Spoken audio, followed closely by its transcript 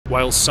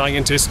While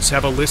scientists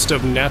have a list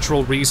of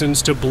natural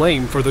reasons to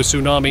blame for the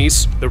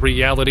tsunamis, the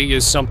reality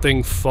is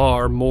something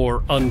far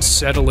more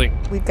unsettling.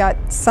 We've got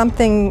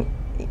something,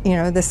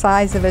 the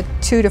size of a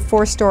 2 to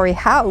 4 story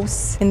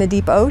house in the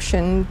deep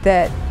ocean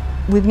that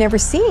we've never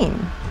seen.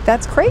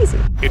 That's crazy.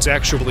 It's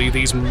actually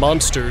these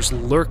monsters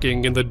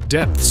lurking in the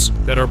depths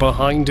that are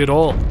behind it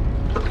all.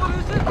 What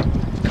is it?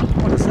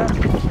 What is that?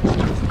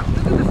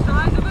 Look at the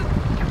size of it.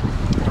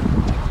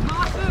 It's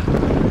massive.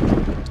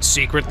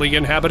 Secretly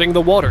inhabiting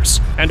the waters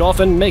and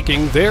often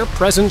making their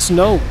presence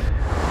known.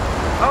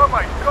 Oh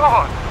my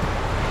God!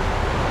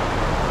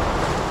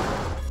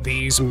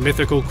 These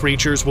mythical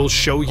creatures will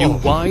show you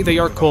why they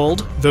are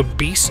called the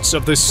beasts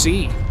of the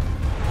sea.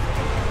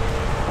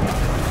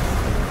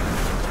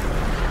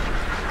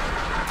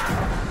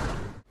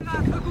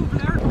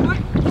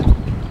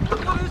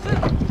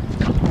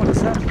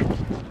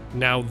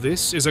 Now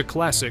this is a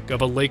classic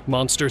of a lake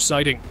monster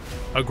sighting.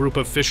 A group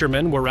of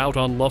fishermen were out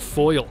on Lough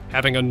Foyle,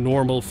 having a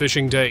normal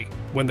fishing day,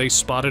 when they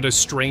spotted a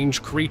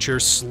strange creature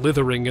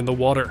slithering in the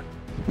water.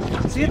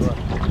 See it?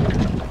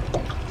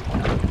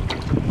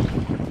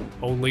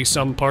 Only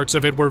some parts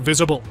of it were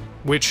visible,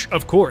 which,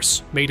 of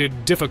course, made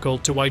it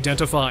difficult to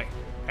identify.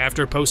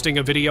 After posting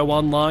a video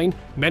online,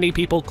 many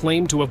people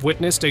claimed to have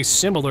witnessed a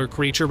similar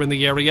creature in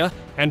the area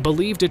and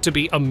believed it to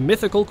be a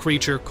mythical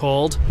creature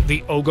called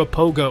the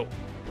Ogopogo.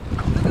 Look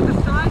at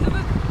the size of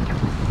it.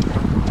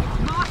 It's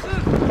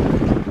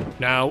massive.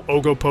 Now,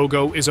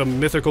 Ogopogo is a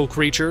mythical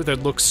creature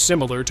that looks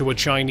similar to a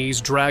Chinese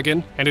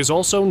dragon and is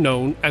also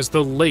known as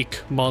the lake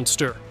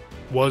monster.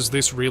 Was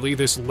this really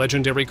this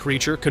legendary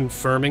creature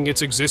confirming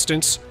its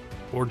existence?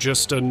 Or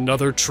just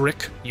another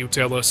trick, you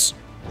tell us?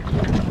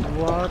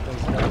 What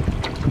is that?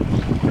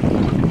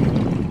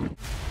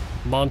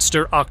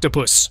 Monster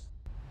octopus.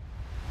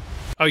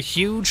 A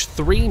huge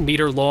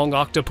 3-meter-long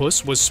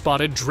octopus was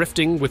spotted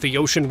drifting with the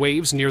ocean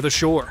waves near the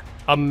shore.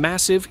 A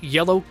massive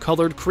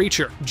yellow-colored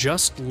creature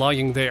just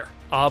lying there.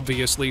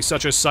 Obviously,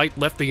 such a sight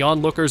left the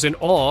onlookers in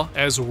awe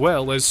as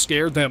well as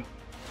scared them.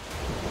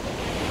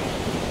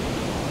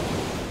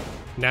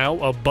 Now,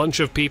 a bunch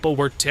of people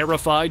were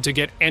terrified to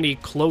get any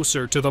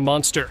closer to the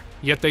monster,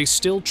 yet they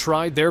still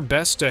tried their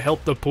best to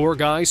help the poor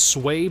guy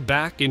sway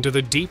back into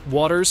the deep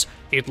waters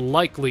it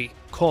likely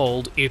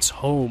called its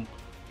home.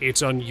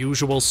 Its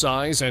unusual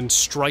size and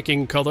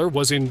striking color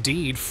was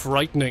indeed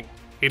frightening.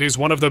 It is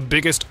one of the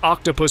biggest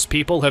octopus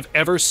people have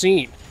ever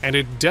seen, and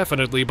it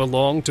definitely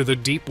belonged to the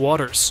deep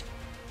waters.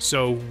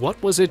 So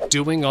what was it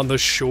doing on the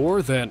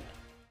shore then?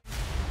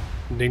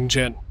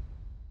 Ningen.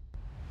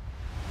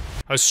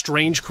 A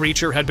strange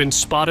creature had been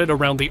spotted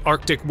around the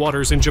Arctic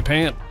waters in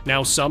Japan.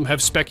 Now some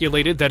have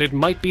speculated that it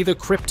might be the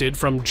cryptid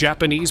from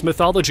Japanese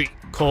mythology,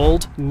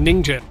 called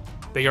Ningen.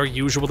 They are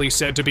usually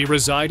said to be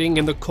residing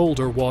in the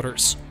colder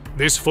waters.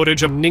 This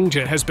footage of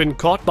Ningen has been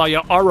caught by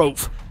a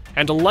ROV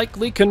and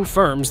likely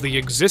confirms the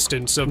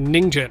existence of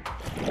Ningen.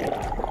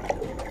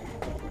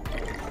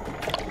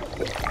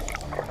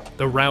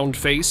 The round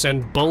face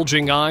and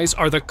bulging eyes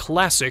are the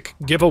classic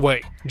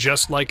giveaway,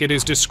 just like it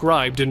is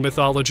described in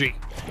mythology.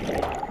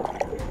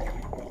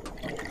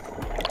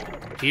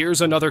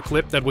 Here's another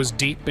clip that was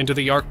deep into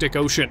the Arctic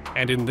Ocean,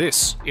 and in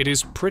this, it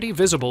is pretty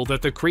visible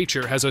that the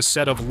creature has a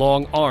set of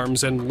long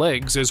arms and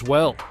legs as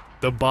well.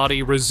 The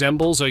body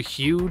resembles a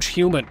huge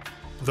human,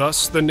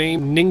 thus the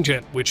name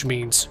Ningen, which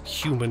means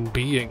human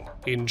being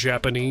in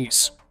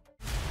Japanese.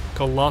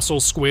 Colossal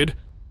squid.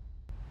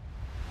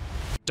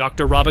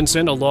 Dr.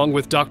 Robinson, along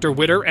with Dr.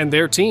 Witter and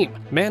their team,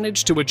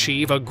 managed to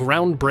achieve a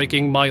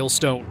groundbreaking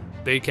milestone.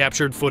 They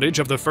captured footage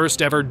of the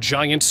first ever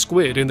giant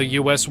squid in the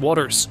US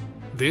waters.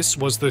 This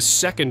was the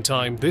second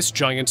time this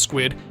giant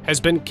squid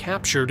has been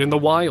captured in the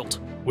wild,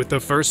 with the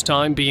first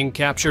time being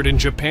captured in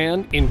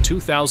Japan in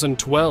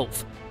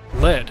 2012,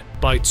 led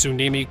by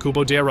Tsunami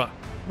Kubodera.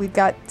 We've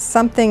got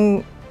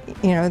something,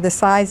 the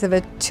size of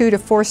a 2 to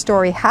 4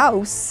 story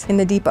house in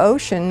the deep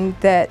ocean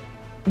that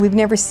we've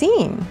never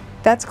seen.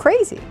 That's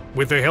crazy.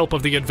 With the help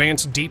of the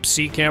advanced deep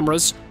sea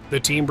cameras, the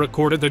team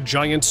recorded the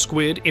giant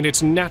squid in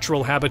its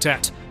natural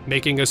habitat,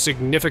 making a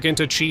significant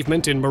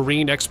achievement in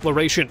marine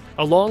exploration,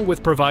 along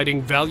with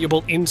providing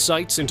valuable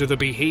insights into the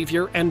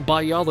behavior and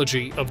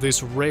biology of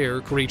this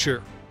rare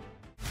creature.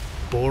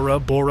 Bora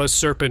Bora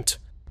serpent.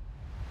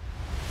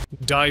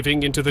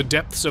 Diving into the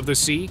depths of the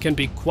sea can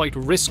be quite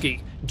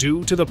risky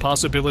due to the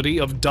possibility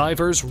of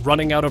divers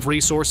running out of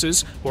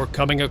resources or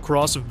coming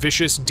across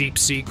vicious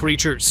deep-sea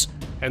creatures.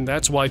 And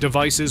that's why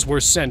devices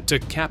were sent to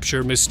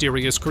capture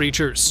mysterious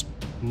creatures.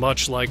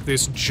 Much like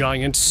this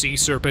giant sea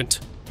serpent,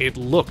 it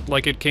looked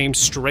like it came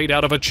straight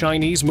out of a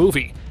Chinese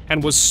movie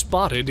and was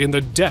spotted in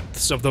the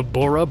depths of the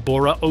Bora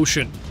Bora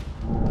Ocean.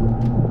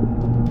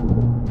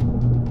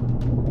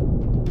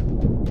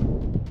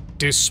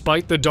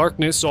 Despite the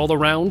darkness all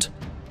around,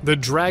 the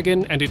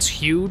dragon and its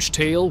huge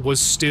tail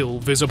was still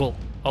visible,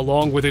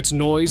 along with its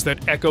noise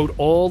that echoed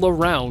all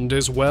around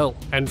as well,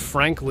 and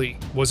frankly,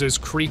 was as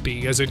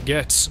creepy as it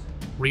gets.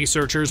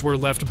 Researchers were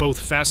left both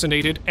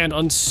fascinated and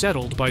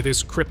unsettled by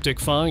this cryptic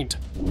find.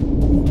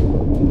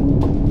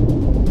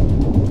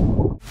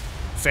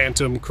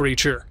 Phantom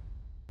creature.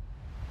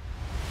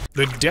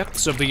 The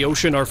depths of the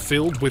ocean are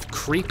filled with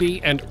creepy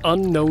and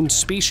unknown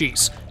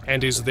species,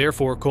 and is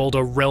therefore called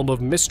a realm of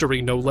mystery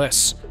no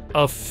less.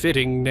 A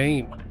fitting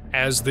name,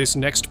 as this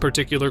next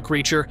particular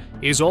creature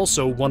is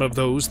also one of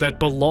those that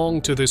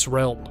belong to this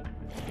realm.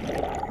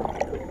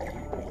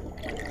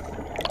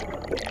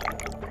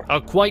 A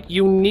quite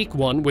unique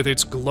one with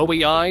its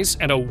glowy eyes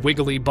and a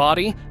wiggly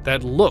body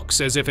that looks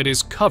as if it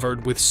is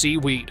covered with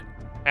seaweed.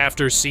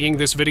 After seeing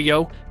this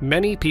video,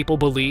 many people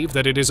believe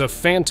that it is a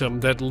phantom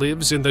that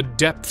lives in the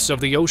depths of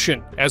the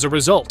ocean. As a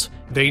result,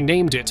 they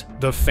named it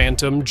the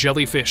phantom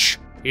jellyfish.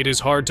 It is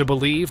hard to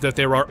believe that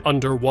there are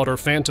underwater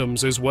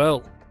phantoms as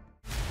well.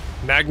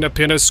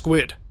 Magna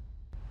squid.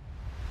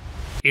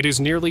 It is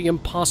nearly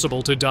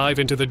impossible to dive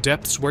into the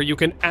depths where you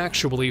can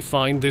actually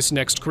find this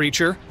next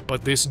creature,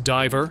 but this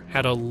diver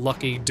had a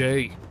lucky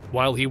day.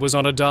 While he was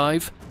on a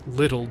dive,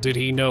 little did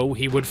he know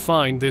he would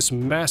find this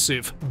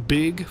massive,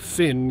 big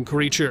fin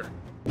creature.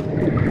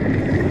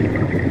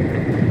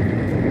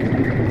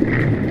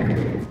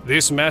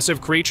 This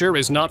massive creature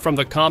is not from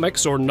the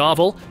comics or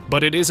novel,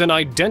 but it is an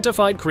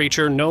identified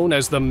creature known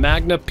as the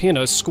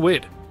Magna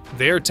squid.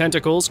 Their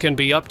tentacles can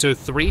be up to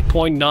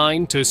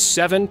 3.9 to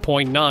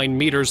 7.9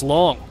 meters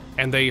long,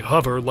 and they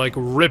hover like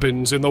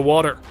ribbons in the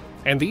water.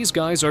 And these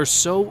guys are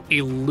so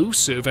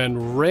elusive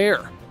and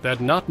rare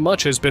that not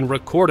much has been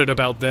recorded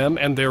about them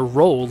and their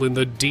role in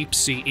the deep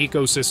sea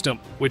ecosystem,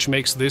 which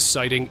makes this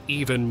sighting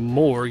even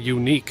more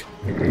unique.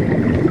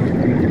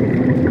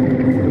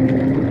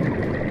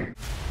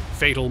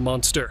 Fatal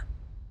monster.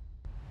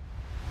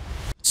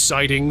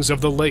 Sightings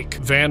of the lake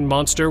Van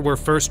monster were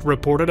first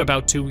reported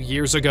about 2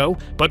 years ago,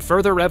 but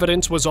further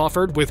evidence was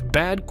offered with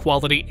bad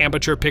quality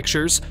amateur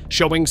pictures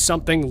showing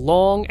something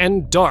long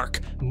and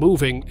dark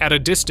moving at a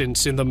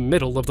distance in the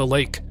middle of the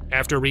lake.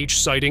 After each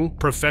sighting,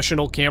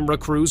 professional camera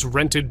crews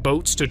rented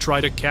boats to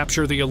try to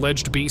capture the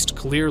alleged beast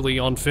clearly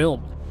on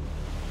film.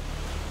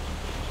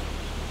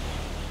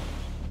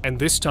 And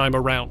this time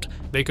around,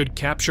 they could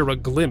capture a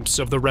glimpse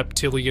of the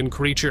reptilian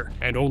creature,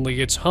 and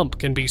only its hump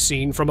can be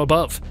seen from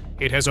above.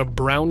 It has a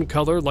brown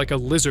color like a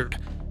lizard,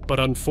 but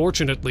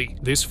unfortunately,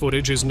 this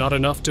footage is not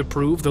enough to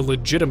prove the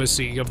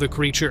legitimacy of the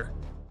creature.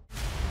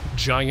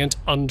 Giant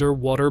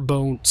underwater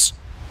bones.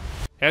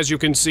 As you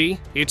can see,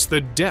 it's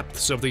the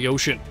depths of the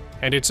ocean,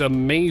 and it's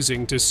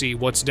amazing to see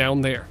what's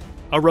down there.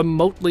 A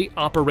remotely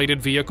operated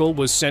vehicle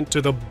was sent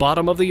to the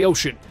bottom of the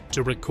ocean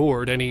to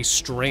record any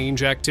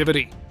strange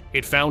activity.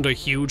 It found a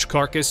huge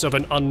carcass of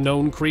an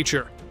unknown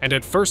creature, and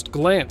at first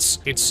glance,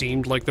 it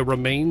seemed like the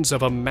remains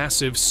of a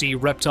massive sea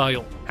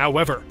reptile.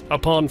 However,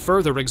 upon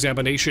further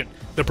examination,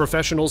 the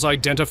professionals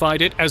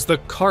identified it as the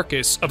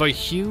carcass of a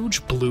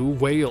huge blue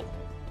whale.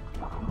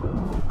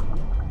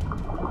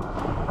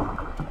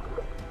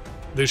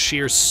 The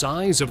sheer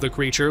size of the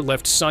creature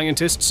left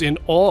scientists in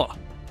awe,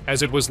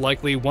 as it was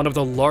likely one of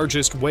the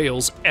largest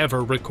whales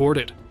ever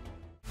recorded.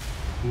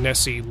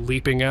 Nessie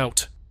leaping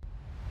out.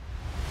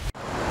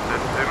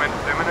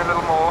 Zoom in a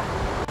little more.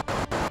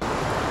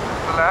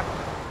 To the left.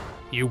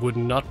 You would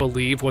not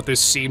believe what this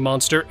sea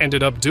monster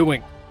ended up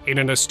doing. In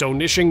an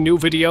astonishing new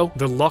video,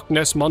 the Loch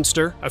Ness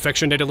monster,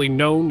 affectionately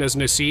known as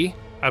Nessie,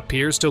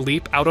 appears to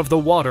leap out of the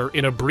water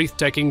in a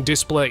breathtaking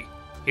display.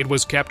 It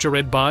was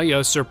captured by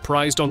a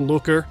surprised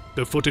onlooker.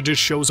 The footage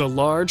shows a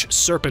large,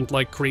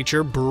 serpent-like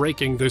creature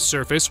breaking the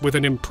surface with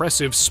an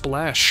impressive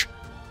splash.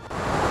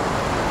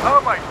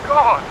 Oh my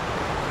god!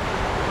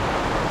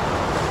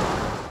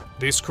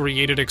 This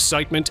created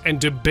excitement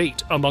and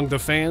debate among the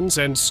fans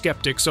and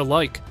skeptics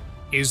alike.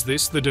 Is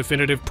this the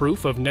definitive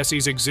proof of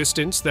Nessie's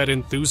existence that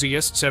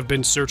enthusiasts have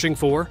been searching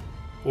for?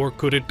 Or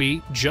could it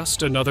be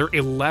just another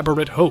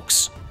elaborate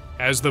hoax?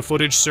 As the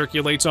footage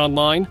circulates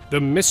online, the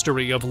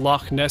mystery of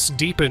Loch Ness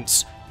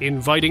deepens,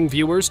 inviting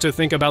viewers to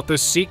think about the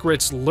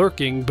secrets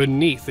lurking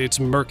beneath its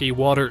murky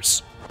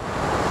waters.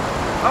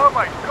 Oh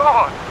my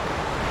god!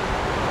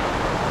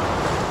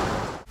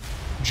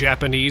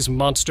 Japanese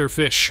monster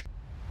fish.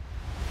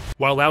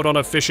 While out on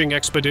a fishing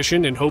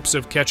expedition in hopes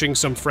of catching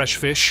some fresh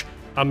fish,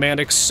 a man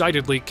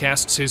excitedly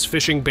casts his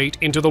fishing bait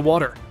into the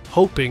water,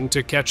 hoping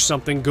to catch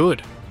something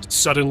good.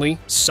 Suddenly,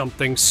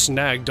 something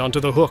snagged onto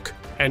the hook,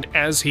 and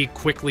as he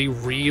quickly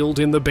reeled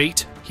in the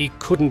bait, he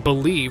couldn't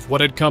believe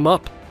what had come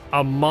up.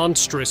 A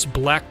monstrous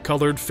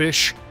black-colored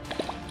fish.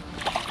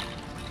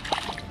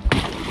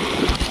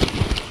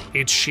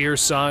 Its sheer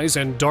size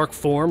and dark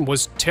form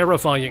was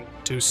terrifying,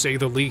 to say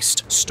the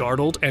least.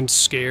 Startled and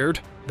scared,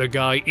 the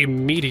guy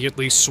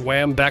immediately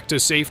swam back to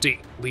safety,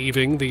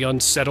 leaving the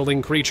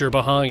unsettling creature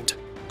behind.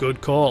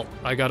 Good call,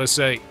 I gotta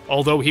say.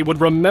 Although he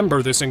would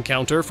remember this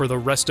encounter for the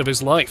rest of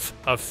his life.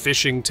 A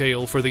fishing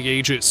tale for the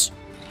ages.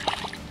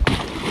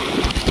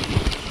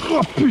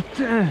 Oh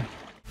putain!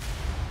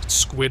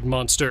 Squid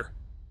monster.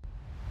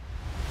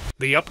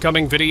 The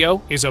upcoming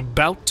video is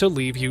about to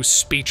leave you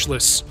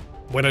speechless.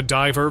 When a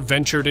diver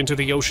ventured into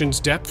the ocean's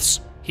depths,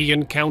 he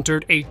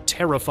encountered a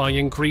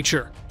terrifying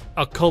creature.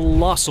 A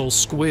colossal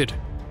squid.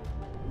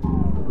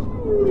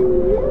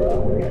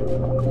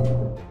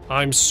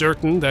 I'm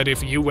certain that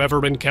if you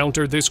ever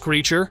encountered this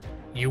creature,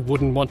 you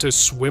wouldn't want to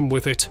swim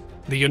with it.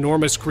 The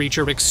enormous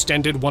creature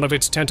extended one of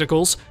its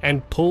tentacles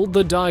and pulled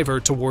the diver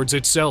towards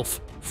itself,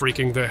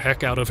 freaking the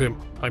heck out of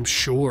him, I'm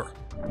sure.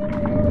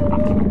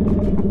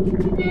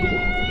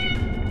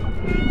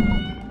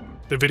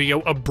 The video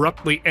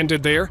abruptly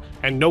ended there,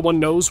 and no one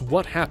knows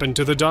what happened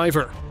to the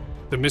diver.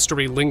 The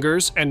mystery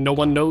lingers, and no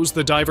one knows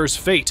the diver's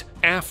fate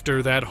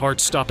after that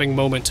heart-stopping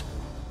moment.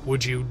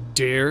 Would you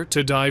dare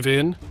to dive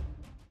in?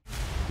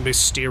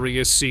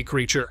 Mysterious sea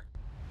creature.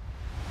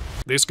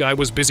 This guy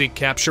was busy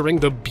capturing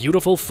the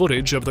beautiful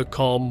footage of the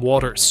calm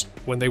waters,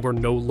 when they were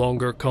no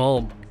longer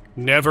calm.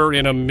 Never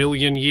in a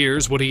million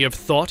years would he have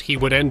thought he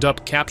would end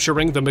up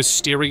capturing the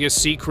mysterious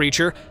sea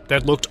creature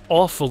that looked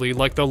awfully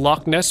like the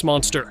Loch Ness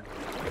monster.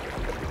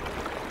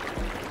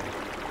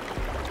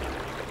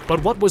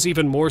 But what was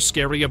even more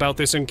scary about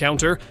this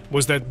encounter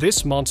was that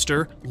this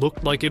monster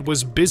looked like it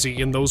was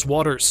busy in those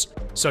waters,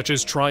 such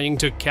as trying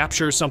to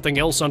capture something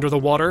else under the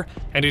water,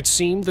 and it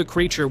seemed the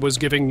creature was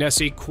giving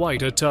Nessie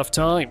quite a tough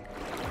time.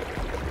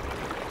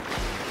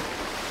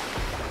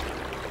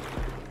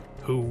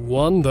 Who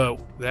won, though?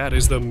 That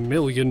is the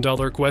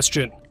million-dollar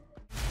question.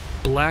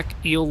 Black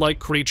eel-like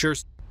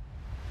creatures.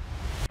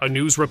 A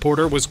news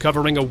reporter was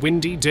covering a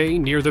windy day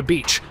near the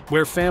beach,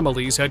 where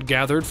families had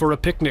gathered for a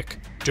picnic.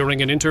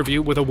 During an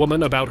interview with a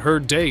woman about her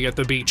day at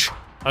the beach,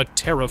 a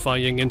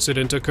terrifying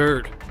incident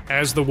occurred.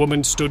 As the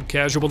woman stood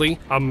casually,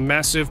 a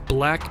massive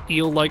black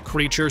eel-like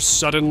creature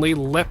suddenly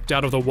leapt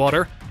out of the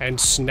water and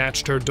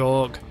snatched her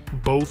dog.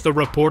 Both the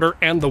reporter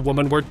and the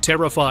woman were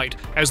terrified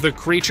as the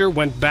creature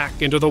went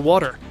back into the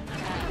water,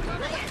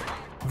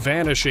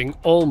 vanishing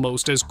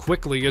almost as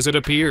quickly as it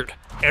appeared.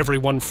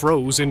 Everyone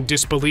froze in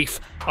disbelief,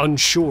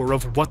 unsure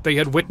of what they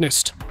had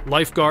witnessed.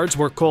 Lifeguards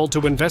were called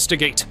to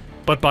investigate,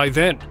 but by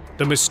then,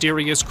 the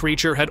mysterious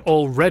creature had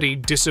already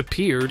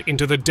disappeared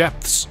into the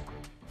depths.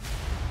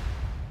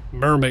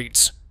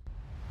 Mermaids.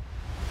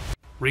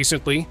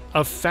 Recently,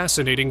 a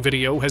fascinating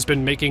video has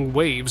been making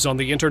waves on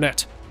the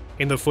internet.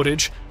 In the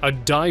footage, a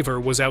diver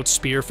was out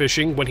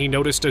spearfishing when he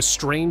noticed a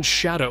strange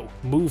shadow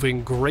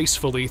moving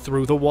gracefully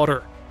through the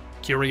water.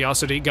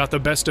 Curiosity got the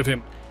best of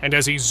him, and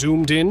as he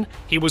zoomed in,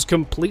 he was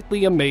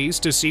completely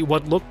amazed to see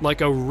what looked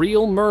like a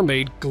real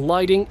mermaid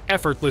gliding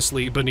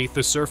effortlessly beneath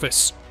the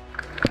surface.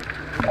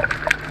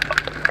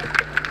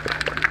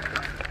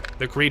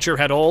 The creature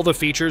had all the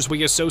features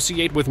we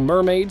associate with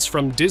mermaids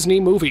from Disney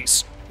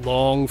movies: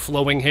 long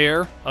flowing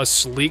hair, a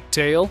sleek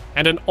tail,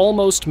 and an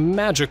almost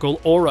magical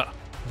aura.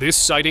 This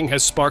sighting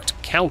has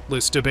sparked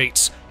countless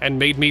debates and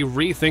made me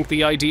rethink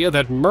the idea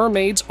that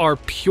mermaids are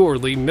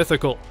purely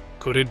mythical.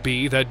 Could it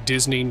be that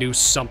Disney knew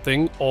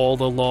something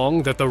all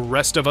along that the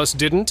rest of us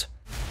didn't?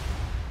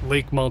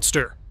 Lake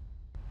monster.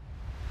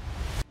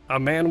 A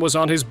man was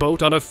on his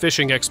boat on a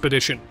fishing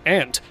expedition,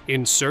 and,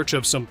 in search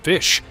of some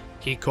fish,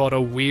 he caught a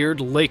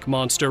weird lake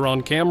monster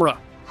on camera.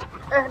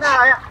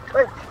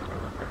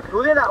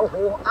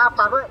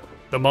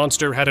 The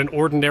monster had an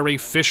ordinary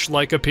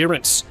fish-like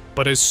appearance,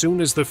 but as soon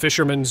as the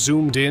fisherman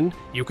zoomed in,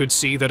 you could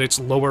see that its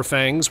lower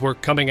fangs were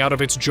coming out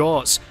of its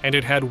jaws, and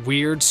it had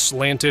weird,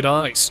 slanted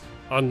eyes.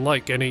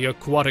 Unlike any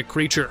aquatic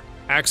creature.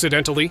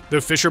 Accidentally, the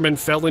fisherman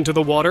fell into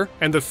the water,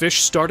 and the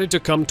fish started to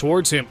come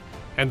towards him,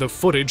 and the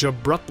footage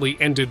abruptly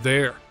ended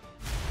there.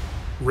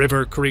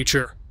 River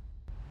creature.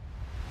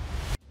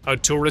 A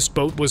tourist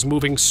boat was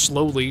moving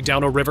slowly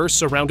down a river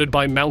surrounded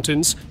by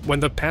mountains when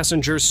the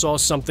passengers saw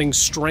something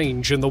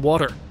strange in the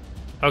water.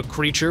 A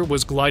creature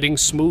was gliding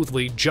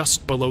smoothly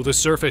just below the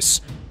surface,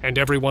 and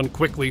everyone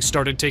quickly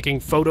started taking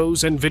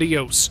photos and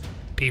videos.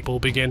 People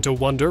began to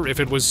wonder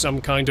if it was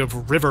some kind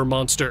of river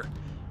monster.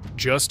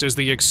 Just as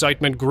the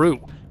excitement grew,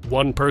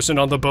 one person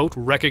on the boat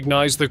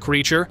recognized the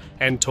creature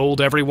and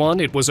told everyone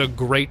it was a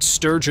great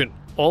sturgeon,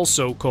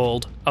 also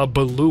called a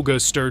beluga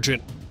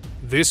sturgeon.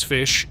 This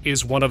fish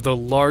is one of the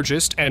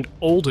largest and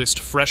oldest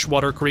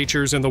freshwater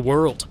creatures in the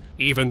world.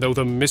 Even though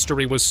the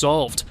mystery was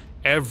solved,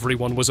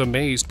 everyone was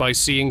amazed by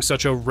seeing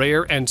such a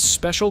rare and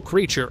special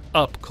creature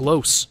up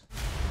close.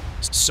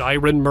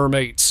 Siren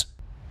mermaids.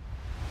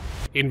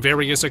 In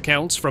various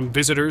accounts from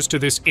visitors to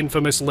this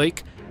infamous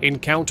lake,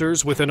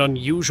 encounters with an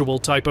unusual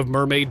type of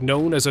mermaid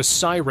known as a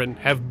siren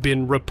have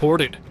been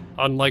reported.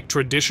 Unlike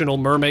traditional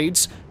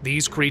mermaids,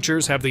 these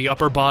creatures have the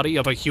upper body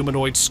of a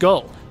humanoid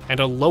skull and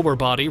a lower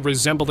body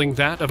resembling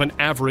that of an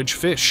average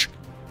fish.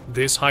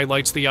 This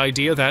highlights the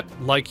idea that,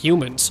 like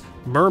humans,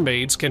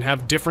 mermaids can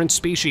have different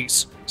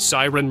species.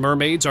 Siren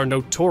mermaids are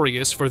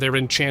notorious for their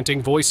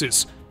enchanting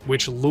voices,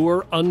 which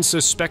lure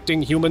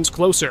unsuspecting humans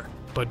closer.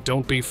 But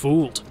don't be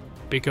fooled,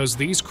 because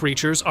these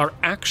creatures are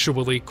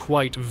actually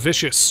quite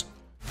vicious.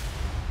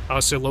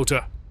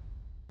 Ocelota.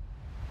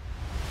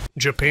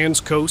 Japan's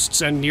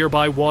coasts and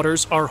nearby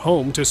waters are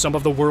home to some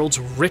of the world's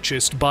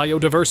richest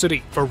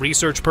biodiversity. For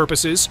research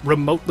purposes,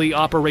 remotely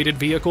operated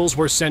vehicles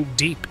were sent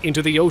deep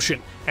into the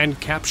ocean and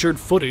captured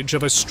footage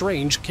of a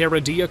strange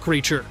Caridia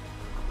creature.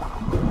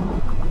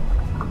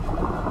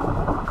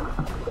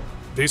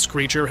 This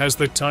creature has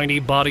the tiny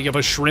body of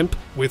a shrimp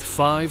with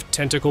 5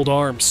 tentacled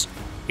arms.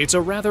 It's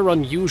a rather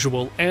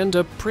unusual and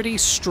a pretty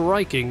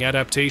striking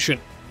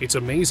adaptation. It's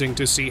amazing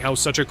to see how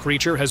such a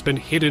creature has been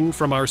hidden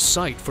from our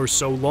sight for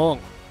so long.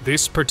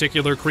 This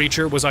particular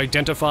creature was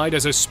identified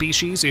as a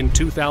species in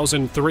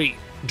 2003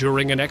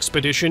 during an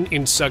expedition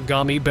in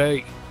Sagami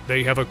Bay.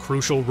 They have a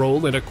crucial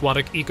role in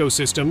aquatic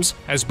ecosystems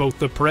as both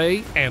the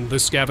prey and the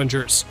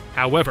scavengers.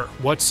 However,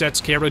 what sets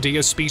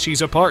Caridia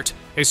species apart,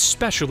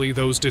 especially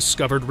those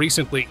discovered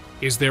recently,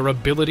 is their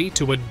ability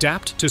to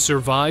adapt to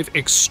survive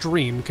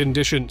extreme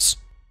conditions.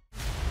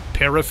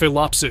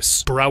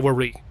 Paraphilopsis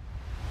browery.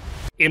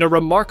 In a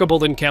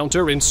remarkable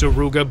encounter in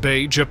Suruga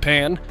Bay,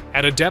 Japan,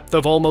 at a depth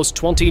of almost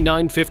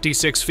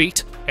 2956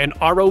 feet, an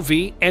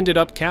ROV ended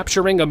up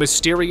capturing a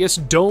mysterious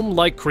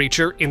dome-like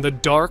creature in the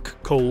dark,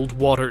 cold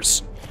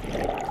waters.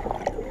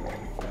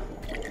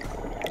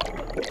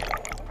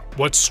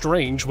 What's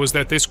strange was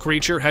that this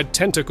creature had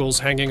tentacles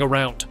hanging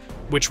around,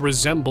 which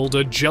resembled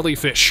a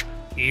jellyfish.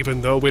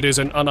 Even though it is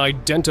an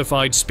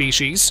unidentified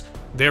species,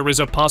 there is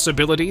a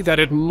possibility that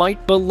it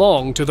might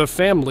belong to the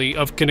family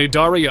of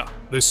Cnidaria,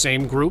 the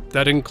same group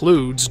that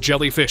includes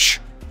jellyfish.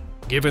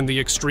 Given the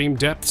extreme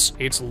depths,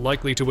 it's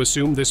likely to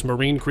assume this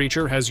marine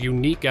creature has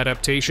unique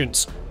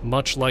adaptations,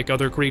 much like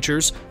other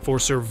creatures, for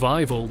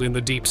survival in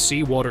the deep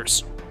sea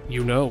waters.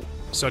 You know,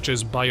 such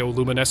as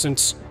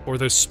bioluminescence or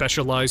the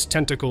specialized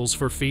tentacles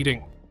for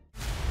feeding.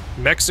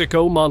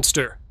 Mexico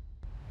monster.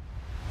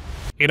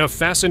 In a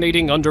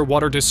fascinating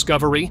underwater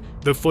discovery,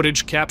 the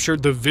footage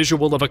captured the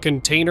visual of a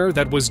container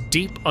that was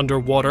deep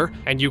underwater,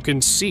 and you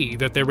can see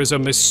that there is a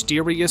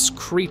mysterious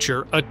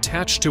creature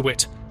attached to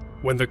it.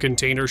 When the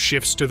container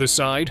shifts to the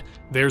side,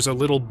 there's a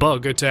little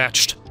bug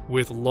attached,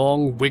 with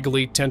long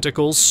wiggly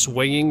tentacles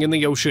swaying in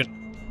the ocean.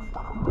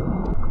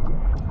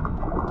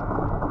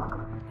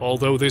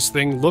 Although this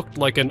thing looked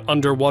like an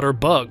underwater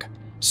bug,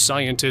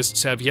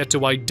 scientists have yet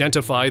to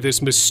identify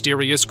this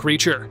mysterious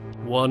creature.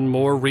 One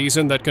more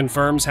reason that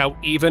confirms how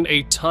even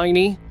a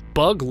tiny,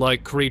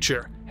 bug-like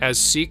creature has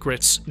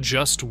secrets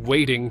just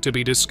waiting to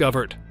be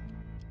discovered.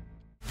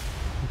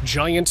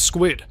 Giant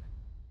squid.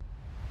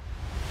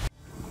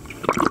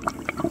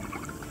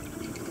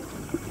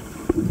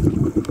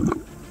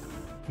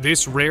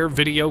 This rare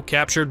video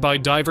captured by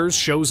divers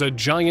shows a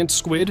giant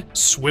squid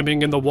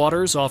swimming in the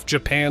waters off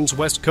Japan's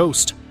west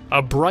coast.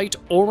 A bright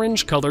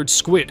orange-colored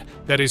squid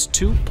that is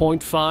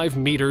 2.5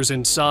 meters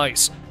in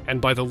size,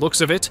 and by the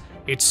looks of it,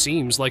 it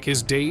seems like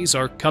his days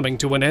are coming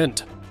to an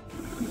end.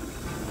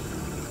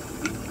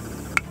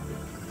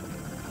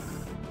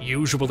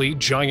 Usually,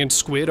 giant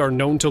squid are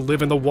known to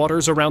live in the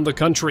waters around the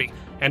country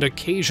and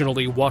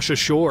occasionally wash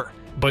ashore,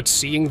 but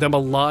seeing them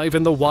alive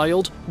in the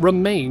wild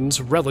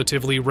remains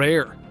relatively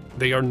rare.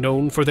 They are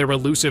known for their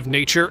elusive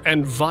nature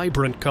and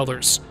vibrant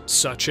colors,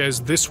 such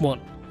as this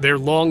one. Their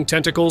long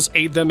tentacles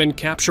aid them in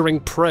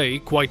capturing prey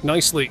quite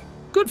nicely.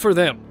 Good for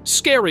them.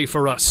 Scary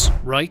for us,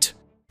 right?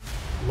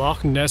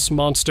 Loch Ness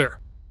monster.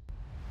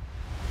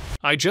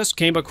 I just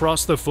came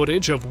across the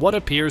footage of what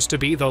appears to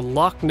be the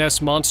Loch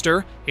Ness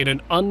monster in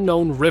an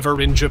unknown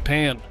river in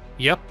Japan.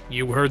 Yep,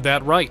 you heard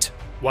that right.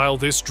 While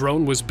this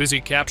drone was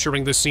busy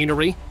capturing the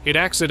scenery, it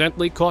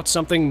accidentally caught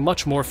something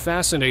much more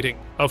fascinating,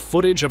 a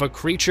footage of a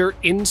creature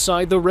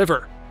inside the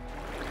river.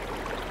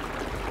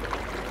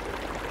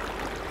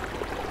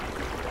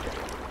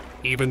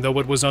 Even though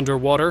it was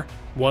underwater,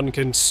 one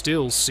can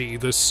still see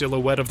the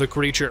silhouette of the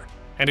creature,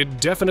 and it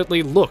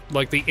definitely looked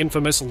like the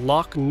infamous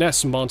Loch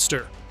Ness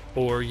monster.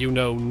 Or, you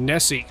know,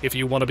 Nessie, if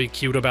you want to be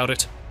cute about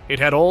it. It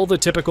had all the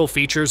typical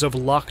features of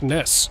Loch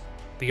Ness.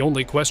 The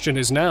only question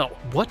is now,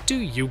 what do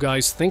you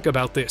guys think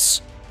about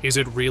this? Is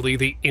it really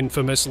the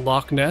infamous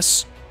Loch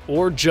Ness?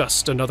 Or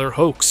just another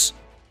hoax?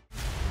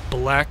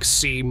 Black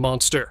Sea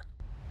monster.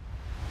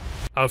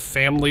 A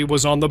family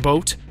was on the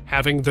boat,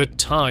 having the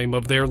time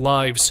of their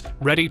lives,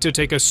 ready to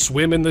take a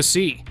swim in the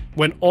sea,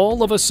 when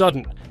all of a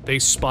sudden, they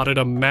spotted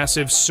a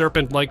massive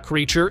serpent-like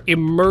creature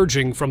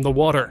emerging from the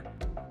water.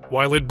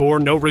 While it bore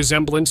no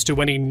resemblance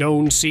to any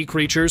known sea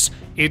creatures,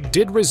 it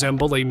did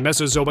resemble a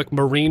Mesozoic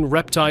marine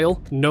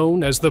reptile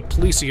known as the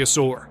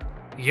plesiosaur.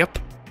 Yep,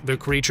 the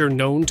creature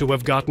known to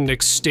have gotten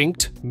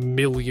extinct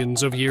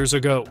millions of years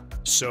ago.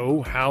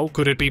 So how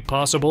could it be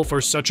possible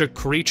for such a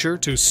creature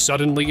to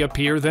suddenly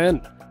appear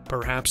then?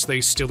 Perhaps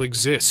they still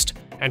exist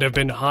and have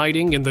been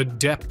hiding in the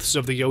depths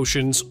of the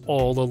oceans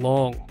all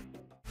along.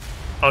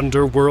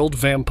 Underworld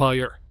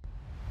vampire.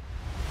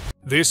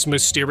 This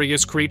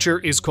mysterious creature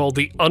is called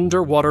the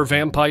underwater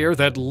vampire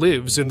that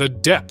lives in the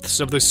depths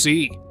of the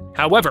sea.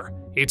 However,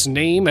 its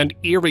name and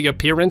eerie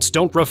appearance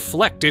don't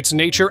reflect its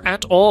nature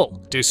at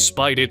all.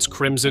 Despite its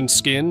crimson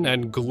skin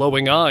and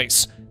glowing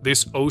eyes,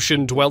 this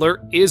ocean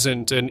dweller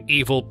isn't an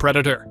evil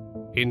predator.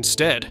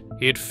 Instead,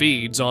 it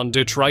feeds on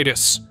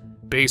detritus.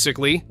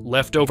 Basically,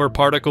 leftover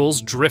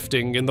particles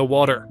drifting in the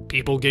water.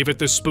 People gave it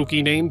the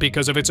spooky name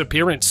because of its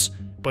appearance.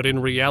 But in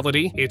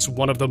reality, it's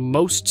one of the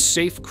most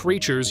safe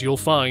creatures you'll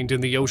find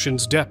in the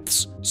ocean's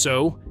depths.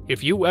 So,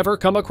 if you ever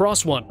come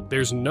across one,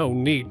 there's no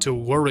need to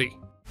worry.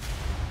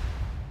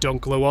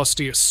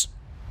 Dunkleosteus.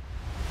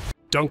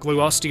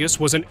 Dunkleosteus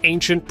was an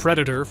ancient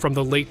predator from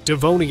the late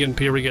Devonian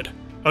period,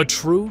 a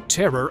true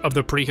terror of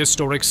the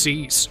prehistoric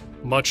seas.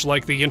 Much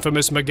like the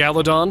infamous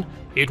megalodon,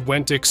 it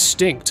went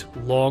extinct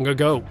long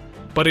ago,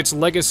 but its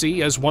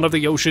legacy as one of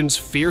the ocean's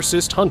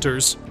fiercest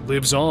hunters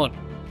lives on.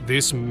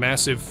 This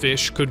massive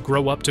fish could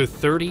grow up to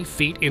 30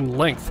 feet in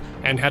length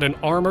and had an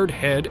armored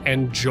head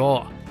and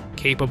jaw,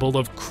 capable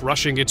of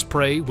crushing its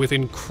prey with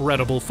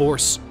incredible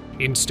force.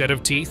 Instead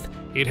of teeth,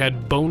 it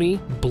had bony,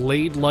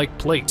 blade-like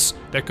plates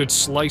that could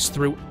slice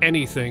through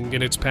anything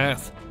in its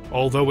path.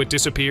 Although it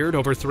disappeared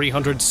over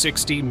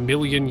 360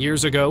 million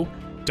years ago,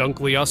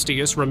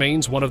 Dunkleosteus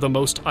remains one of the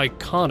most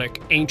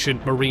iconic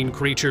ancient marine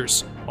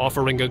creatures,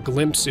 offering a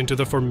glimpse into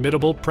the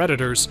formidable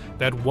predators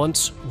that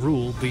once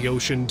ruled the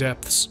ocean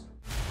depths.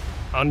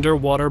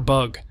 Underwater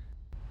bug.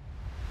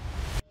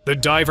 The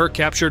diver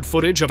captured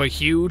footage of a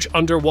huge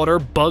underwater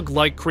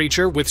bug-like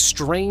creature with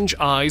strange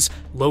eyes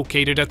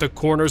located at the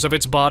corners of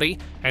its body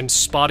and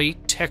spotty,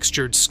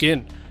 textured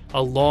skin,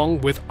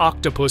 along with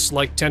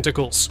octopus-like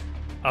tentacles.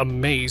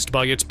 Amazed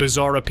by its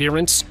bizarre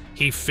appearance,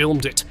 he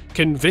filmed it,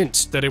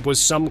 convinced that it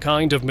was some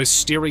kind of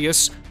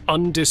mysterious,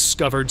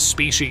 undiscovered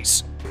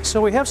species.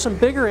 So we have some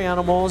bigger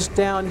animals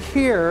down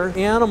here,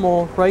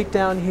 animal right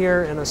down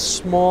here in a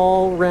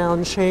small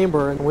round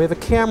chamber, and we have a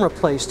camera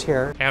placed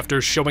here.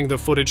 After showing the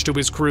footage to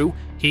his crew,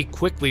 he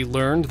quickly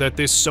learned that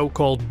this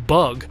so-called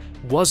bug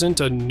wasn't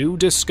a new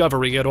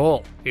discovery at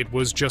all. It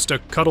was just a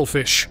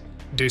cuttlefish.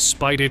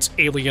 Despite its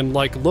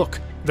alien-like look,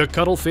 the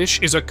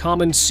cuttlefish is a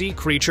common sea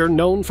creature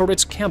known for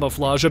its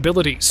camouflage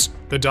abilities.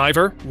 The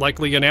diver,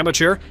 likely an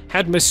amateur,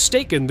 had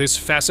mistaken this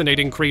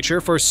fascinating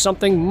creature for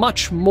something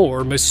much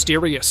more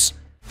mysterious.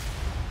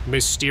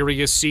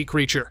 Mysterious sea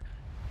creature.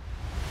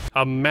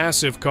 A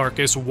massive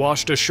carcass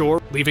washed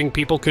ashore, leaving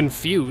people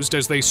confused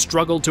as they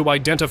struggled to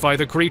identify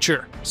the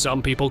creature.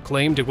 Some people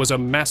claimed it was a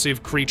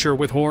massive creature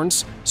with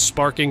horns,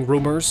 sparking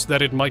rumors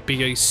that it might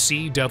be a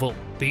sea devil.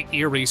 The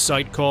eerie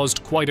sight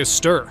caused quite a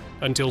stir,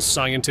 until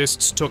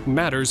scientists took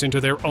matters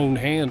into their own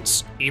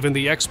hands. Even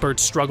the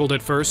experts struggled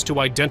at first to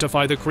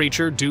identify the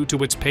creature due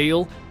to its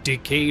pale,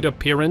 decayed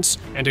appearance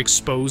and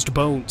exposed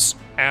bones.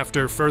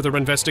 After further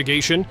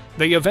investigation,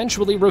 they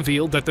eventually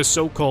revealed that the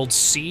so-called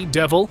sea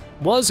devil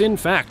was in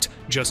fact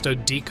just a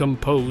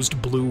decomposed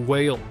blue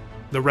whale.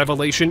 The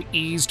revelation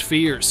eased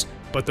fears,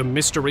 but the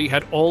mystery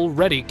had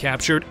already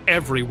captured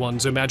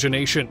everyone's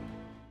imagination.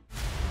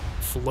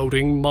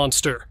 Floating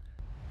monster.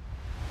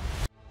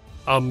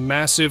 A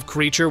massive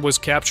creature was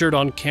captured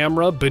on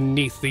camera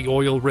beneath the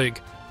oil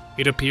rig.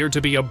 It appeared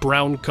to be a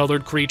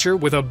brown-colored creature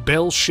with a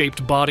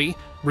bell-shaped body,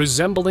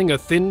 resembling a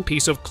thin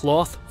piece of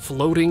cloth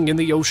floating in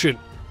the ocean.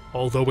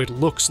 Although it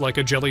looks like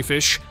a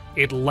jellyfish,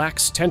 it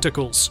lacks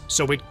tentacles,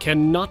 so it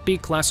cannot be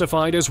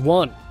classified as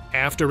one.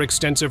 After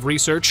extensive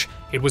research,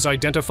 it was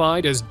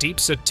identified as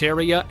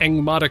Deepsateria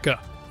engmatica.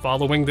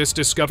 Following this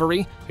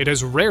discovery, it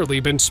has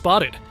rarely been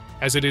spotted,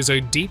 as it is a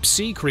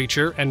deep-sea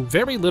creature and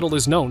very little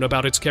is known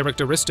about its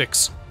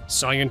characteristics.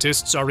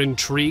 Scientists are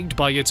intrigued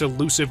by its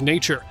elusive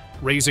nature,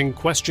 raising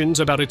questions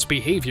about its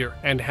behavior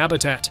and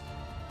habitat.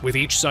 With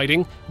each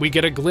sighting, we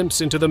get a glimpse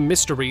into the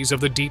mysteries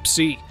of the deep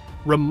sea,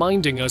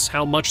 reminding us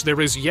how much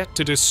there is yet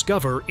to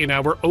discover in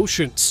our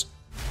oceans.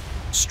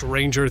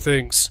 Stranger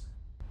things.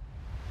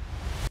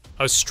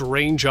 A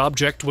strange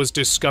object was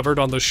discovered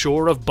on the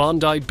shore of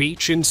Bondi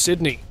Beach in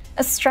Sydney.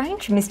 A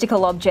strange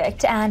mystical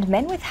object and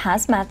men with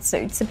hazmat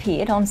suits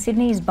appeared on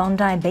Sydney's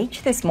Bondi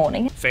Beach this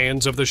morning.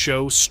 Fans of the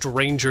show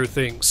Stranger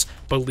Things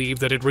believe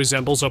that it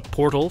resembles a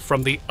portal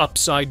from the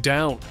Upside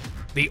Down,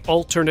 the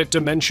alternate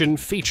dimension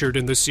featured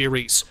in the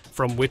series,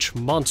 from which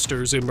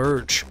monsters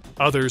emerge.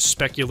 Others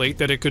speculate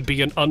that it could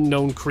be an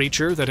unknown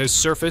creature that has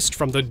surfaced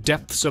from the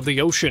depths of the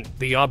ocean.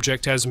 The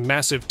object has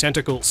massive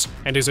tentacles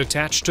and is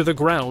attached to the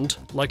ground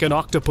like an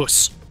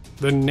octopus.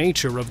 The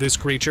nature of this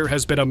creature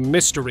has been a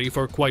mystery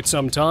for quite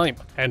some time,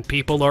 and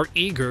people are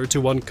eager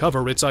to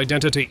uncover its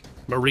identity.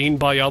 Marine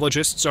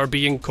biologists are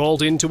being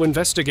called in to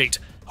investigate,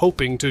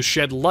 hoping to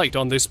shed light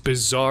on this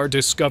bizarre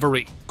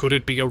discovery. Could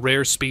it be a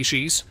rare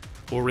species,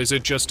 or is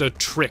it just a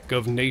trick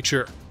of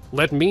nature?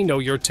 Let me know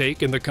your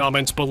take in the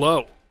comments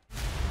below.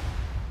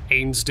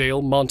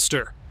 Ainsdale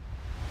monster.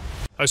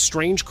 A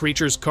strange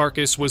creature's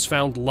carcass was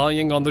found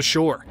lying on the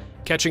shore,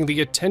 catching the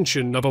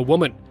attention of a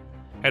woman.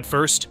 At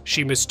first,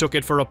 she mistook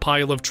it for a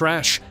pile of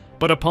trash,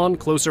 but upon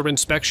closer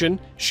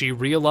inspection, she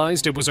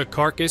realized it was a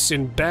carcass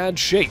in bad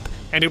shape,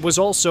 and it was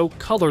also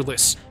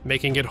colorless,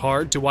 making it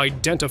hard to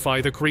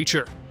identify the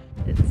creature.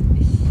 It's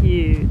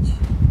huge.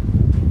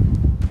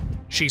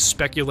 She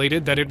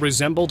speculated that it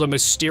resembled a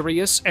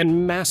mysterious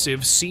and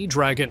massive sea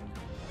dragon.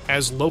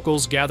 As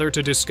locals gather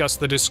to discuss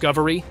the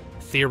discovery,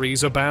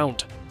 theories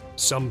abound.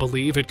 Some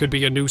believe it could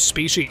be a new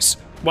species,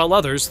 while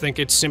others think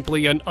it's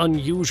simply an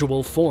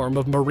unusual form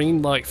of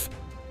marine life.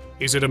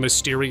 Is it a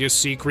mysterious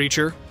sea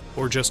creature,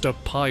 or just a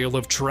pile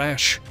of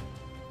trash?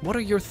 What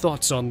are your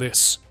thoughts on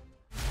this?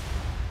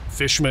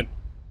 Fishman.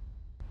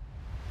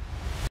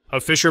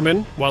 A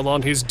fisherman, while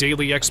on his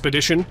daily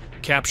expedition,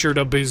 captured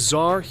a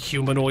bizarre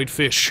humanoid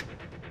fish.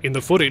 In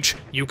the footage,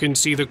 you can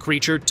see the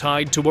creature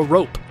tied to a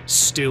rope,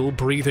 still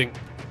breathing.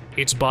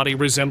 Its body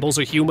resembles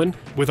a human,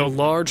 with a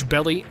large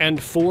belly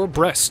and 4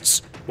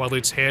 breasts, while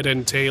its head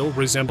and tail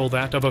resemble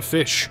that of a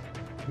fish.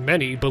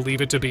 Many believe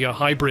it to be a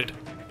hybrid,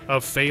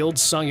 a failed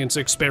science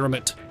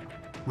experiment.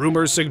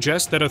 Rumors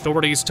suggest that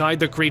authorities tied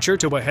the creature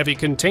to a heavy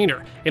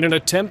container in an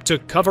attempt to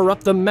cover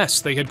up the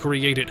mess they had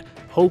created,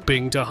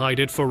 hoping to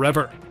hide it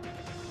forever.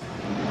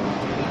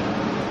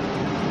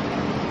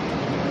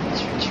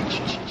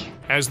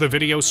 As the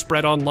video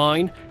spread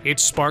online, it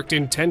sparked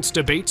intense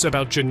debates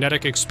about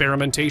genetic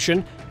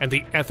experimentation and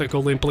the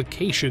ethical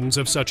implications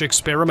of such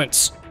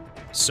experiments.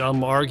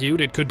 Some argued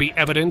it could be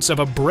evidence of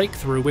a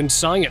breakthrough in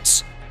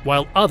science,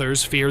 while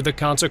others feared the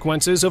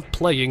consequences of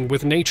playing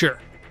with nature.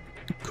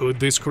 Could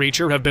this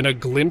creature have been a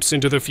glimpse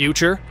into the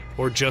future,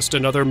 or just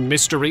another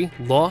mystery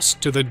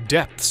lost to the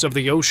depths of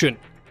the ocean?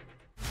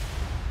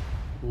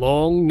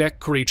 Long neck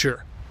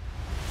creature.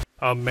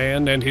 A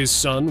man and his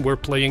son were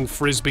playing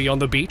frisbee on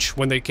the beach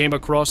when they came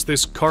across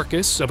this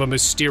carcass of a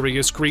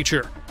mysterious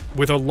creature,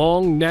 with a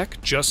long neck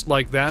just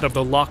like that of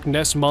the Loch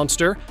Ness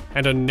monster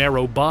and a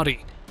narrow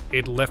body.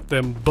 It left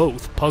them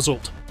both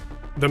puzzled.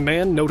 The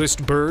man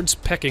noticed birds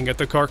pecking at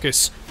the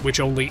carcass,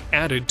 which only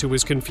added to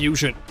his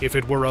confusion. If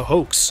it were a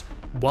hoax,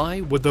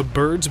 why would the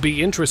birds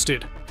be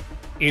interested?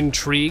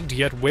 Intrigued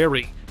yet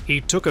wary,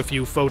 he took a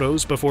few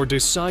photos before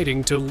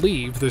deciding to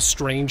leave the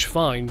strange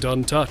find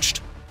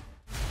untouched.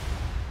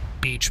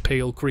 Beach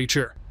pale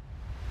creature.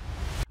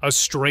 A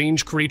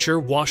strange creature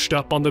washed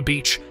up on the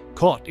beach,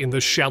 caught in the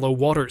shallow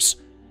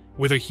waters.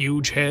 With a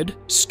huge head,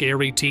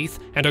 scary teeth,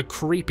 and a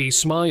creepy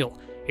smile,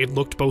 it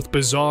looked both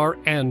bizarre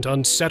and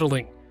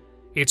unsettling.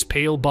 Its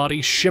pale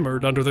body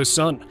shimmered under the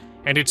sun,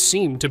 and it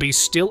seemed to be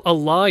still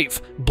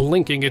alive,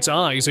 blinking its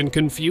eyes in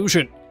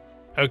confusion.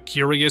 A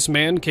curious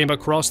man came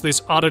across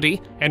this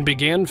oddity and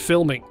began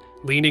filming,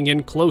 leaning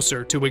in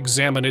closer to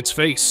examine its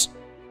face.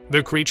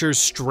 The creature's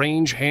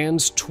strange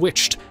hands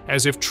twitched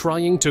as if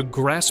trying to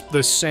grasp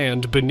the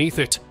sand beneath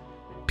it.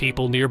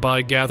 People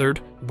nearby gathered,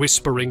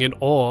 whispering in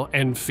awe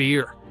and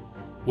fear.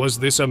 Was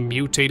this a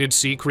mutated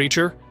sea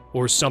creature,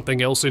 or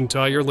something else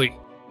entirely?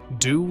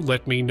 Do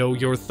let me know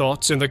your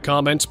thoughts in the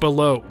comments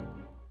below.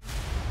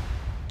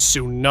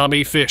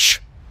 Tsunami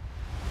fish.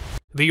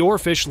 The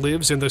oarfish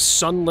lives in the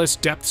sunless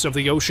depths of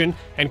the ocean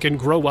and can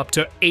grow up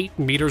to 8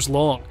 meters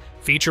long,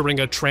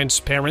 featuring a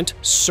transparent,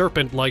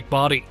 serpent-like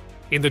body.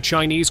 In the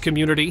Chinese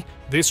community,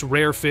 this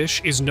rare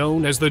fish is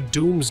known as the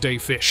doomsday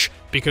fish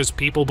because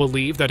people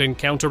believe that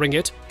encountering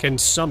it can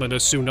summon a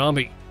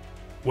tsunami.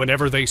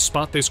 Whenever they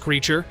spot this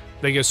creature,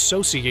 they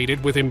associate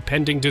it with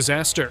impending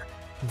disaster,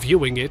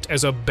 viewing it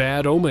as a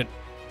bad omen.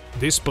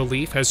 This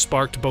belief has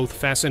sparked both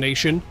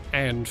fascination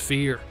and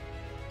fear.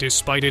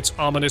 Despite its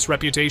ominous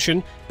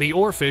reputation, the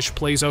oarfish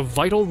plays a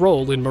vital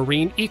role in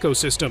marine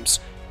ecosystems,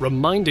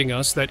 reminding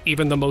us that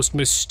even the most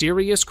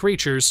mysterious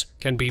creatures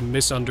can be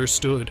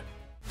misunderstood.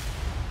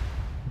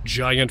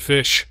 Giant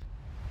fish.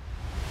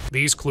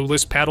 These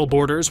clueless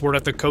paddleboarders were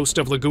at the coast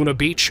of Laguna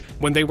Beach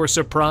when they were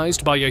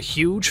surprised by a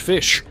huge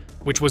fish,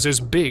 which was as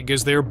big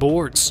as their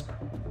boards.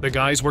 The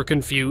guys were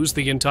confused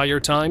the entire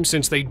time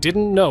since they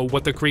didn't know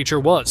what the creature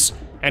was,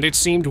 and it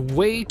seemed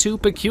way too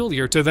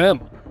peculiar to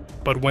them.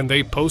 But when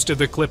they posted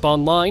the clip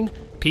online,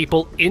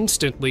 people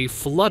instantly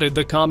flooded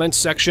the comments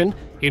section,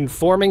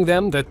 informing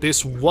them that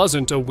this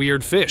wasn't a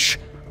weird fish,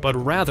 but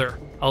rather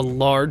a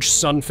large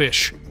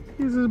sunfish.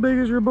 He's as big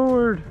as your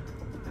board.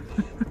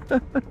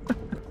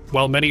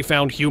 While many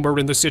found humor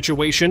in the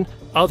situation,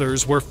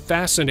 others were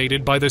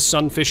fascinated by the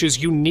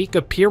sunfish's unique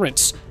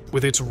appearance,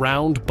 with its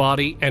round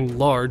body and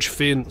large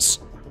fins.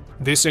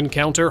 This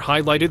encounter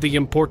highlighted the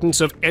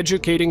importance of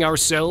educating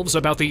ourselves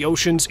about the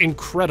ocean's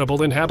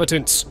incredible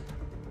inhabitants.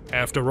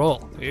 After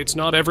all, it's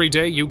not every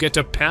day you get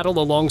to paddle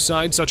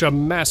alongside such a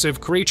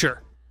massive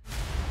creature.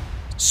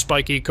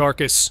 Spiky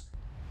carcass.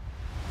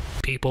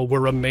 People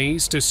were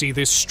amazed to see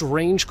this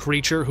strange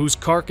creature whose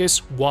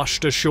carcass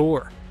washed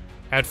ashore.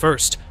 At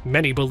first,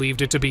 many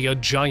believed it to be a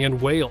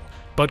giant whale,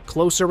 but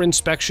closer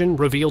inspection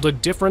revealed a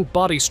different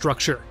body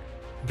structure.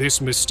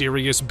 This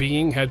mysterious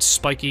being had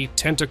spiky,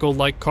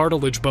 tentacle-like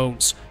cartilage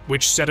bones,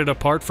 which set it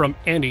apart from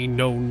any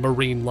known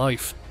marine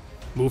life.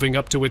 Moving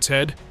up to its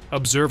head,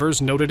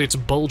 observers noted its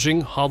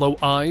bulging, hollow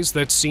eyes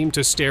that seemed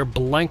to stare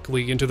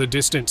blankly into the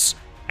distance,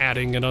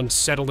 adding an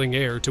unsettling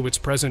air to its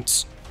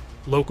presence.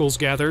 Locals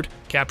gathered,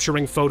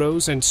 capturing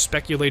photos and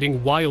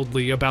speculating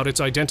wildly about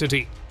its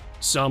identity.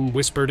 Some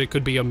whispered it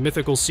could be a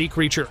mythical sea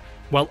creature,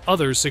 while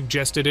others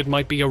suggested it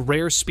might be a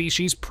rare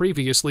species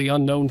previously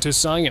unknown to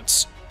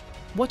science.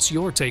 What's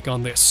your take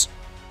on this?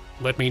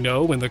 Let me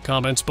know in the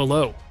comments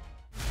below.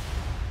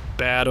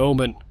 Bad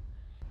omen.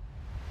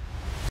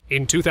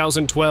 In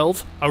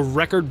 2012, a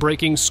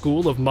record-breaking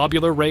school of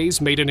mobular rays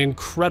made an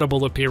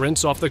incredible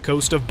appearance off the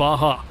coast of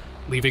Baja,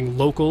 leaving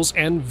locals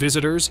and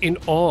visitors in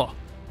awe.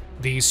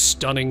 These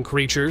stunning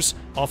creatures,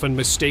 often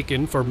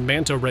mistaken for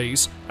manta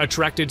rays,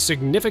 attracted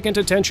significant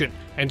attention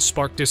and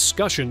sparked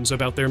discussions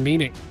about their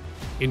meaning.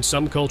 In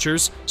some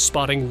cultures,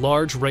 spotting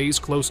large rays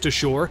close to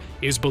shore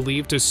is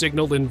believed to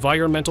signal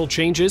environmental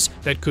changes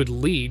that could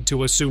lead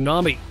to a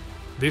tsunami.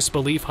 This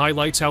belief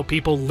highlights how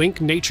people link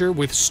nature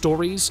with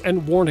stories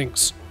and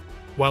warnings.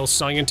 While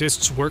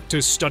scientists worked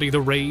to study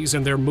the rays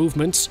and their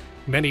movements,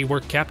 many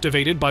were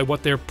captivated by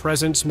what their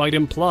presence might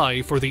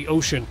imply for the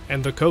ocean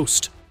and the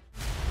coast.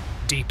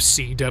 Deep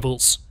sea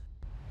devils.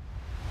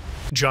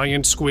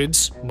 Giant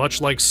squids,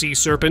 much like sea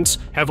serpents,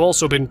 have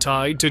also been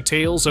tied to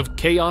tales of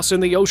chaos in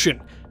the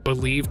ocean,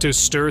 believed to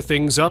stir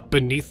things up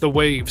beneath the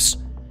waves.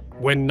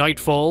 When night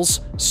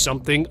falls,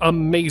 something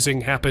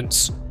amazing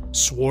happens.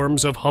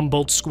 Swarms of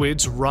Humboldt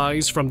squids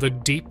rise from the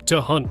deep to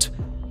hunt.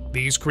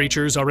 These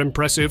creatures are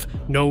impressive,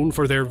 known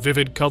for their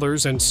vivid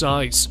colors and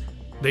size.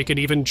 They can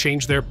even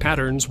change their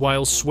patterns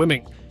while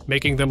swimming,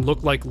 making them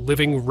look like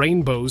living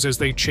rainbows as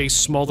they chase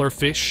smaller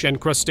fish and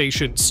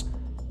crustaceans.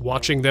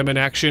 Watching them in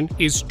action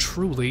is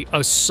truly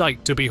a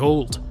sight to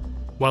behold.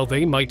 While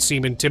they might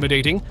seem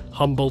intimidating,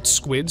 Humboldt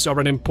squids are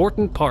an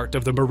important part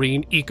of the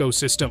marine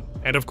ecosystem.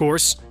 And of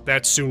course,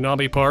 that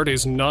tsunami part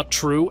is not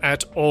true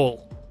at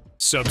all.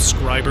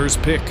 Subscriber's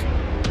pick.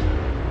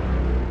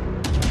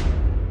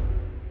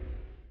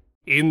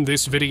 In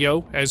this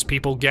video, as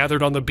people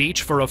gathered on the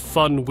beach for a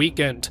fun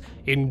weekend,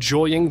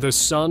 enjoying the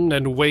sun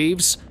and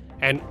waves,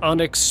 an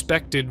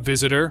unexpected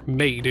visitor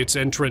made its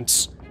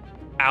entrance.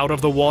 Out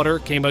of the water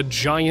came a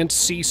giant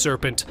sea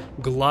serpent,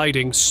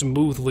 gliding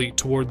smoothly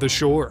toward the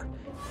shore.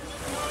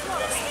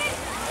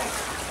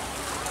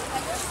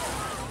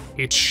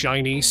 Its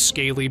shiny,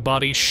 scaly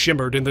body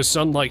shimmered in the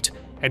sunlight,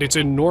 and its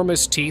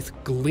enormous teeth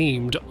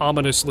gleamed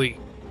ominously.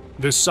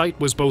 The sight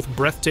was both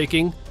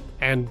breathtaking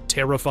and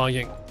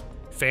terrifying.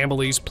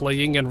 Families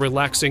playing and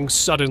relaxing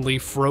suddenly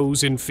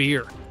froze in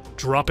fear,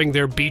 dropping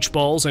their beach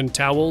balls and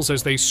towels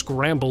as they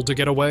scrambled to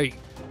get away.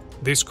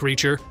 This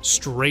creature,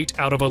 straight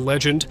out of a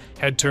legend,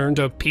 had turned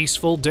a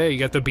peaceful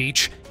day at the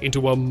beach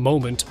into a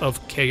moment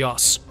of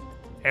chaos.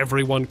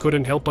 Everyone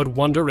couldn't help but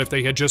wonder if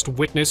they had just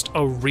witnessed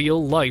a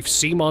real-life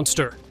sea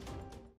monster.